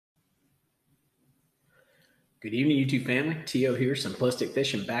Good evening, YouTube family. Tio here, Simplistic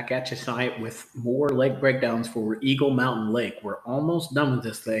Fishing, back at you tonight with more lake breakdowns for Eagle Mountain Lake. We're almost done with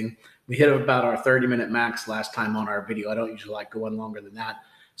this thing. We hit about our 30-minute max last time on our video. I don't usually like going longer than that.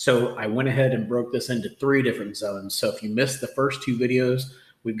 So I went ahead and broke this into 3 different zones. So if you missed the first 2 videos,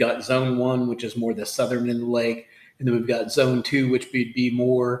 we've got Zone 1, which is more the southern end of the lake. And then we've got Zone 2, which would be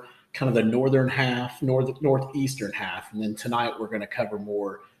more kind of the northern half, northeastern half. And then tonight we're going to cover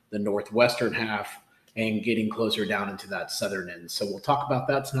more the northwestern half and getting closer down into that southern end. So we'll talk about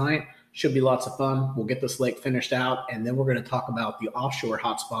that tonight. Should be lots of fun. We'll get this lake finished out, and then we're going to talk about the offshore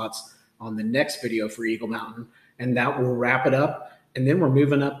hotspots on the next video for Eagle Mountain, and that will wrap it up. And then we're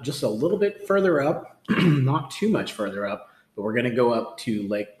moving up just a little bit further up, not too much further up, but we're going to go up to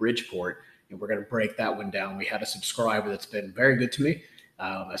Lake Bridgeport, and we're going to break that one down. We had a subscriber that's been very good to me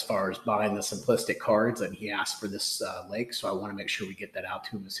as far as buying the Simplistic cards, and he asked for this lake, so I want to make sure we get that out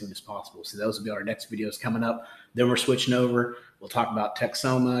to him as soon as possible. So those will be our next videos coming up. Then we're switching over. We'll talk about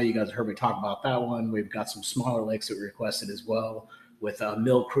Texoma. You guys heard me talk about that one. We've got some smaller lakes that we requested as well with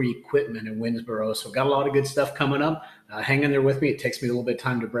Mill Creek, Quitman, and Winsboro. So got a lot of good stuff coming up. Hang in there with me. It takes me a little bit of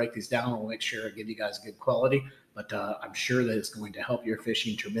time to break these down. We'll make sure I give you guys good quality, but I'm sure that it's going to help your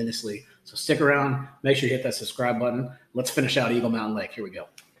fishing tremendously. So stick around. Make sure you hit that subscribe button. Let's finish out Eagle Mountain Lake. Here we go.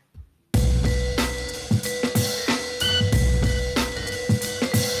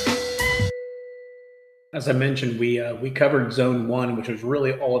 As I mentioned, we covered Zone 1, which was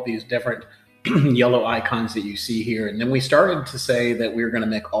really all of these different yellow icons that you see here. And then we started to say that we were going to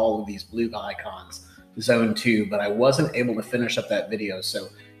make all of these blue icons Zone 2, but I wasn't able to finish up that video. So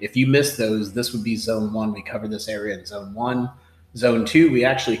if you missed those, this would be Zone 1. We covered this area in Zone 1. Zone 2, we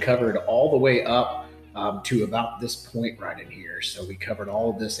actually covered all the way up to about this point right in here. So we covered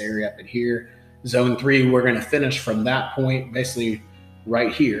all of this area up in here. Zone 3, we're going to finish from that point, basically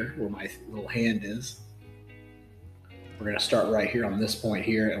right here where my little hand is. We're going to start right here on this point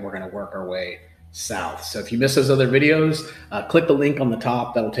here, and we're going to work our way south. So if you miss those other videos, click the link on the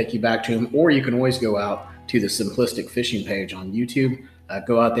top. That'll take you back to them, or you can always go out to the Simplistic Fishing page on YouTube.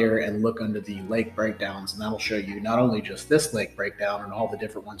 Go out there and look under the lake breakdowns, and that'll show you not only just this lake breakdown and all the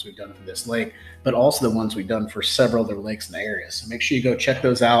different ones we've done for this lake, but also the ones we've done for several other lakes in the area. So make sure you go check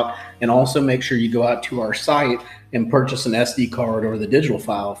those out, and also make sure you go out to our site and purchase an SD card or the digital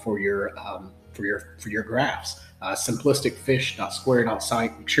file for your graphs.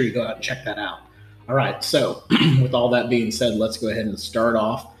 Simplisticfish.square.site. Make sure you go out and check that out. All right, so with all that being said, let's go ahead and start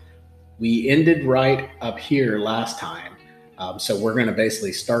off. We ended right up here last time. So we're going to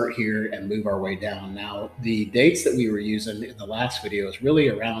basically start here and move our way down. Now, the dates that we were using in the last video is really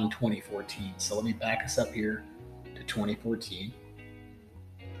around 2014. So let me back us up here to 2014.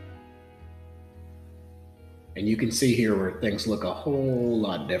 And you can see here where things look a whole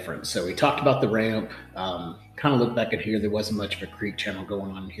lot different. So we talked about the ramp, kind of look back at here. There wasn't much of a creek channel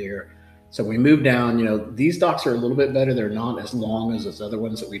going on here. So we moved down, these docks are a little bit better. They're not as long as those other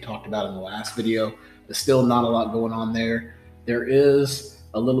ones that we talked about in the last video, but still not a lot going on there. There is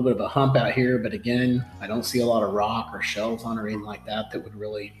a little bit of a hump out here, but again, I don't see a lot of rock or shells on or anything like that that would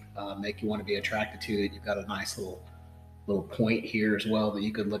really make you want to be attracted to it. You've got a nice little point here as well that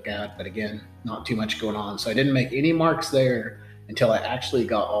you could look at, but again, not too much going on. So I didn't make any marks there until I actually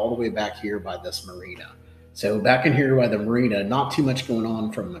got all the way back here by this marina. So back in here by the marina, not too much going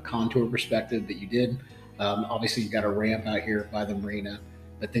on from the contour perspective, but you did. Obviously, you got a ramp out here by the marina,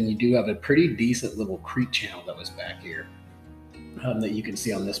 but then you do have a pretty decent little creek channel that was back here that you can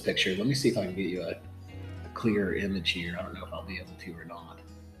see on this picture. Let me see if I can get you a clear image here. I don't know if I'll be able to or not.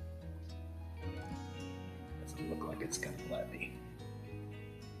 Doesn't look like it's going to let me.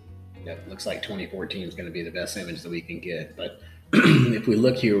 Yep, looks like 2014 is going to be the best image that we can get, but if we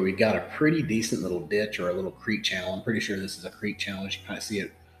look here, we got a pretty decent little ditch or a little creek channel. I'm pretty sure this is a creek channel. As you kind of see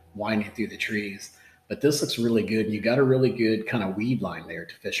it winding through the trees, but this looks really good. And you got a really good kind of weed line there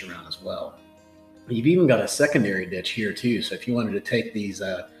to fish around as well. You've even got a secondary ditch here too. So if you wanted to take these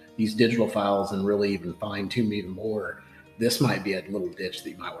digital files and really even fine tune them even more, this might be a little ditch that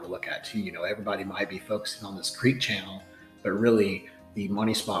you might want to look at too. Everybody might be focusing on this creek channel, but really the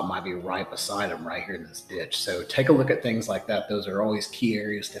money spot might be right beside them right here in this ditch. So take a look at things like that. Those are always key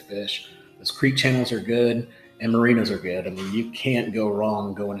areas to fish. Those creek channels are good and marinas are good. I mean, you can't go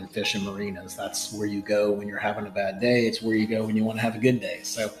wrong going and fishing marinas. That's where you go when you're having a bad day. It's where you go when you want to have a good day.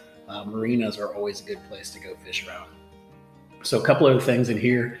 So marinas are always a good place to go fish around. So a couple other things in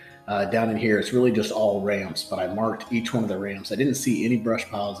here, down in here, it's really just all ramps, but I marked each one of the ramps. I didn't see any brush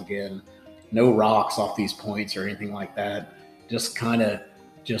piles again, no rocks off these points or anything like that. Just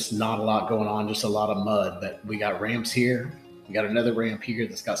not a lot going on, just a lot of mud. But we got ramps here. We got another ramp here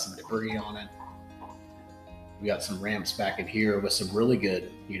that's got some debris on it. We got some ramps back in here with some really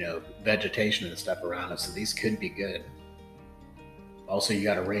good, vegetation and stuff around it. So these could be good. Also, you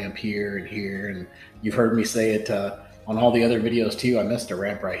got a ramp here and here, and you've heard me say it on all the other videos too. I missed a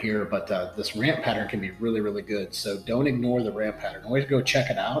ramp right here, but this ramp pattern can be really, really good. So don't ignore the ramp pattern. Always go check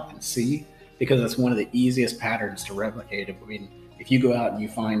it out and see, because it's one of the easiest patterns to replicate. I mean, if you go out and you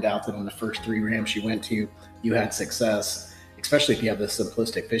find out that on the first 3 ramps you went to, you had success, especially if you have this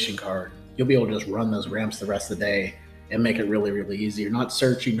simplistic fishing card, you'll be able to just run those ramps the rest of the day and make it really, really easy. You're not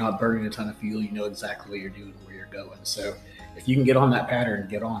searching, not burning a ton of fuel. You know exactly what you're doing, where you're going. So if you can get on that pattern,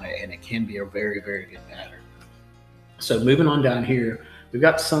 get on it, and it can be a very, very good pattern. So moving on down here, we've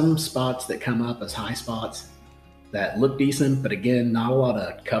got some spots that come up as high spots that look decent, but again, not a lot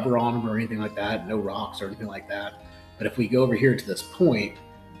of cover on them or anything like that, no rocks or anything like that. But if we go over here to this point,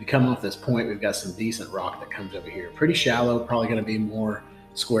 we come off this point, we've got some decent rock that comes over here. Pretty shallow, probably going to be more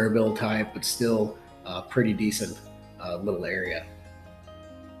square bill type, but still pretty decent little area.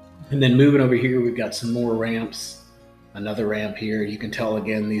 And then moving over here, we've got some more ramps, another ramp here. You can tell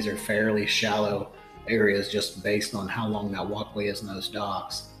again, these are fairly shallow areas just based on how long that walkway is in those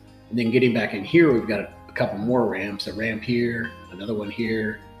docks. And then getting back in here, we've got a couple more ramps, a ramp here, another one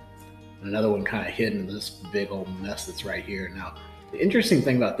here, and another one kind of hidden in this big old mess that's right here. Now, the interesting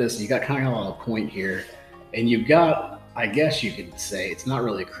thing about this, you got kind of a point here, and you've got, I guess you could say, it's not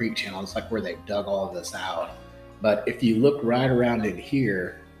really a creek channel, it's like where they've dug all of this out. But if you look right around in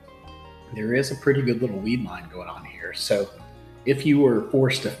here, there is a pretty good little weed line going on here. So if you were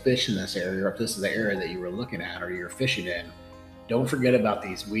forced to fish in this area, or if this is the area that you were looking at or you're fishing in, don't forget about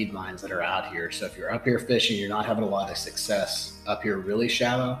these weed lines that are out here. So if you're up here fishing, you're not having a lot of success up here really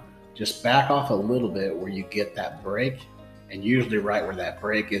shallow, just back off a little bit where you get that break. And usually right where that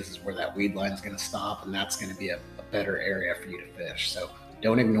break is where that weed line is going to stop, and that's going to be a better area for you to fish. So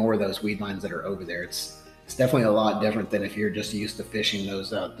don't ignore those weed lines that are over there. It's definitely a lot different than if you're just used to fishing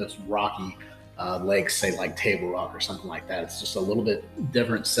those rocky lakes, say like Table Rock or something like that. It's just a little bit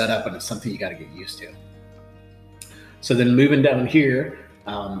different setup, and it's something you got to get used to. So then moving down here,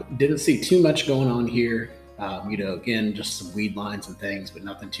 didn't see too much going on here. Again, just some weed lines and things, but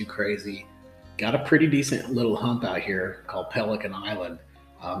nothing too crazy. Got a pretty decent little hump out here called Pelican Island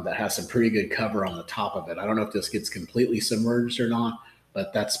that has some pretty good cover on the top of it. I don't know if this gets completely submerged or not,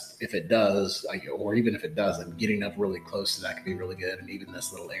 but that's, if it does, or even if it doesn't, getting up really close to that could be really good. And even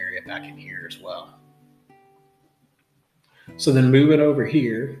this little area back in here as well. So then moving over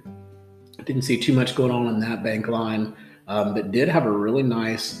here, didn't see too much going on in that bank line, but did have a really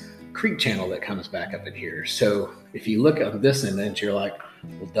nice creek channel that comes back up in here. So if you look at this image, you're like,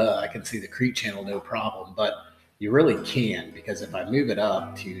 well, duh, I can see the creek channel, no problem. But you really can, because if I move it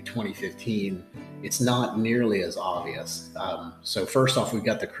up to 2015, it's not nearly as obvious. So first off, we've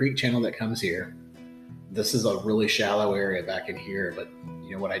got the creek channel that comes here. This is a really shallow area back in here, but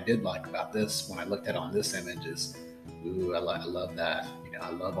what I did like about this when I looked at on this image is, ooh, I love that. I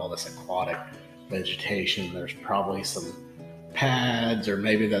love all this aquatic vegetation. There's probably some pads, or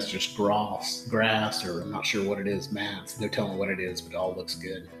maybe that's just grass, or I'm not sure what it is, mats. No telling what it is, but it all looks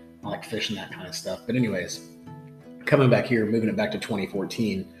good. I like fishing that kind of stuff. But anyways, coming back here, moving it back to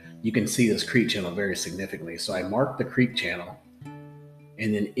 2014, you can see this creek channel very significantly. So I marked the creek channel,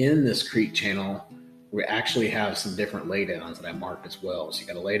 and then in this creek channel, we actually have some different laydowns that I marked as well. So you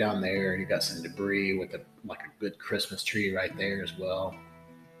got a laydown there, you got some debris with like a good Christmas tree right there as well.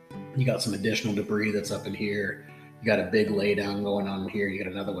 You got some additional debris that's up in here. You got a big laydown going on here. You got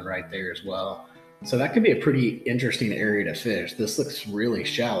another one right there as well. So that could be a pretty interesting area to fish. This looks really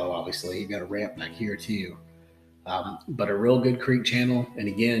shallow, obviously. You got a ramp back here too. But a real good creek channel. And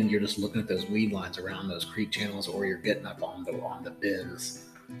again, you're just looking at those weed lines around those creek channels, or you're getting up on the bends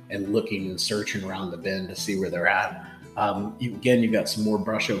and looking and searching around the bend to see where they're at. You've got some more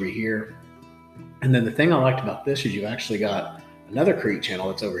brush over here. And then the thing I liked about this is you actually got another creek channel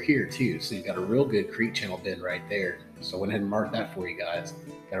that's over here too. So you've got a real good creek channel bend right there. So I went ahead and marked that for you guys.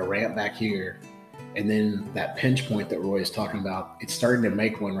 Got a ramp back here. And then that pinch point that Roy is talking about, it's starting to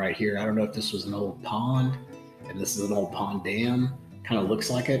make one right here. I don't know if this was an old pond, and this is an old pond dam. Kind of looks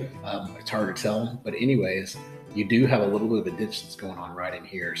like it. It's hard to tell. But anyways, you do have a little bit of a ditch that's going on right in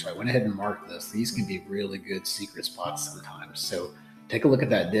here. So I went ahead and marked this. These can be really good secret spots sometimes. So take a look at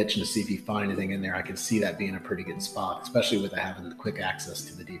that ditch and see if you find anything in there. I can see that being a pretty good spot, especially with having the quick access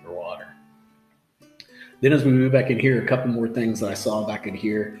to the deeper water. Then as we move back in here, a couple more things that I saw back in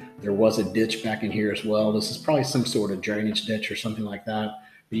here. There was a ditch back in here as well. This is probably some sort of drainage ditch or something like that.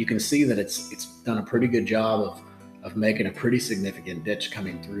 But you can see that it's done a pretty good job of making a pretty significant ditch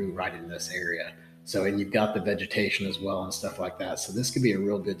coming through right in this area. So, and you've got the vegetation as well and stuff like that. So this could be a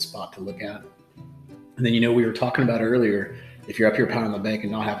real good spot to look at. And then, we were talking about earlier, if you're up here pounding the bank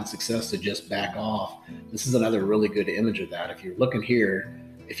and not having success, to just back off. This is another really good image of that. If you're looking here,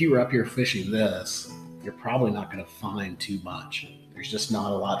 if you were up here fishing this, you're probably not going to find too much. There's just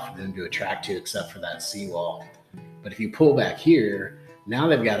not a lot for them to attract to except for that seawall. But if you pull back here, now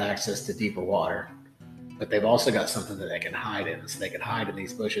they've got access to deeper water, but they've also got something that they can hide in. So they can hide in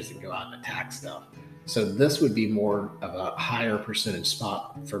these bushes and go out and attack stuff. So this would be more of a higher percentage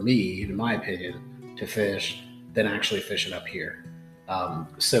spot for me, in my opinion, to fish than actually fishing up here.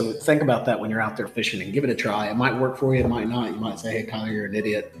 So think about that when you're out there fishing and give it a try. It might work for you, it might not. You might say, hey, Kyler, you're an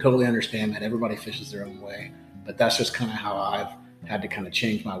idiot. Totally understand that. Everybody fishes their own way. But that's just kind of how I've had to kind of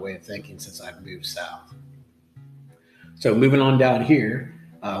change my way of thinking since I've moved south. So moving on down here,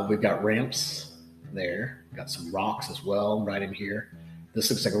 we've got ramps there. Got some rocks as well right in here. This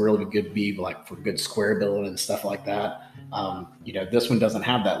looks like a really good bead, like for good square billing and stuff like that. This one doesn't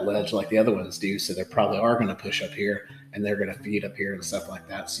have that ledge like the other ones do, so they probably are going to push up here and they're going to feed up here and stuff like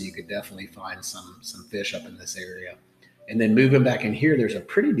that. So you could definitely find some fish up in this area. And then moving back in here, there's a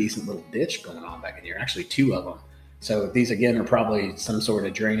pretty decent little ditch going on back in here, actually 2 of them. So these again are probably some sort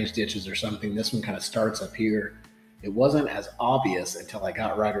of drainage ditches or something. This one kind of starts up here. It wasn't as obvious until I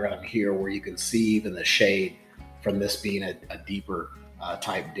got right around here where you can see even the shade from this being a deeper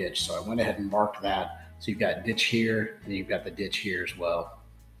type ditch. So I went ahead and marked that. So you've got ditch here, and you've got the ditch here as well.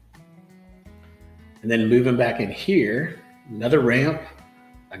 And then moving back in here, another ramp,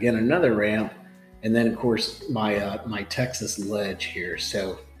 again, another ramp. And then of course my Texas ledge here.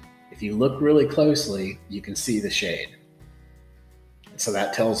 So if you look really closely, you can see the shade. So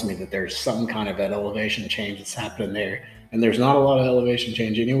that tells me that there's some kind of an elevation change that's happening there. And there's not a lot of elevation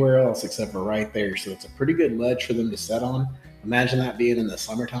change anywhere else except for right there. So it's a pretty good ledge for them to set on. Imagine that being in the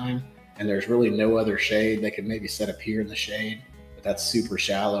summertime and there's really no other shade. They could maybe set up here in the shade, but that's super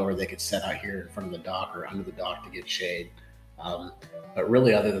shallow, or they could set out here in front of the dock or under the dock to get shade. But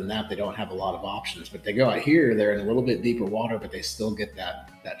really, other than that, they don't have a lot of options. But they go out here, they're in a little bit deeper water, but they still get that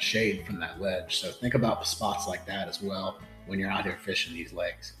shade from that ledge. So think about spots like that as well when you're out here fishing these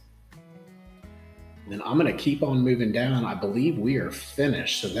lakes. And then I'm going to keep on moving down. I believe we are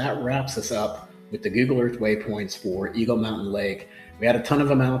finished. So that wraps us up with the Google Earth waypoints for Eagle Mountain Lake. We had a ton of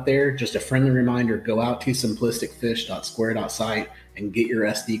them out there. Just a friendly reminder, go out to simplisticfish.square.site and get your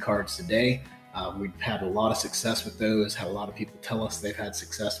SD cards today. We've had a lot of success with those, had a lot of people tell us they've had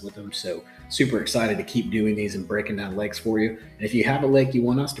success with them. So super excited to keep doing these and breaking down lakes for you. And if you have a lake you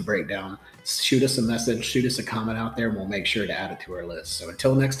want us to break down, shoot us a message, shoot us a comment out there, and we'll make sure to add it to our list. So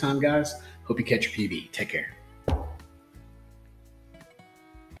until next time, guys, hope you catch your PB. Take care.